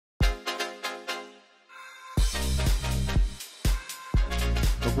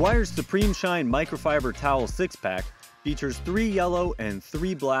Meguiar's Supreme Shine Microfiber Towel 6-pack features 3 yellow and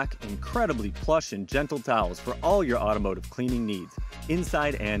 3 black incredibly plush and gentle towels for all your automotive cleaning needs,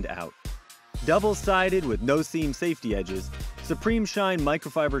 inside and out. Double-sided with no-seam safety edges, Supreme Shine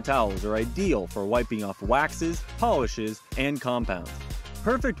Microfiber towels are ideal for wiping off waxes, polishes, and compounds.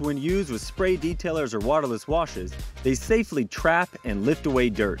 Perfect when used with spray detailers or waterless washes, they safely trap and lift away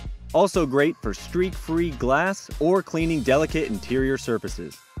dirt. Also great for streak-free glass or cleaning delicate interior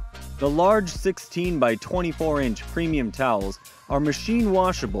surfaces. The large 16 by 24 inch premium towels are machine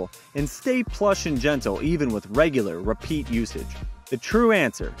washable and stay plush and gentle even with regular, repeat usage. The true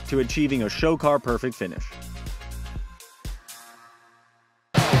answer to achieving a show car perfect finish.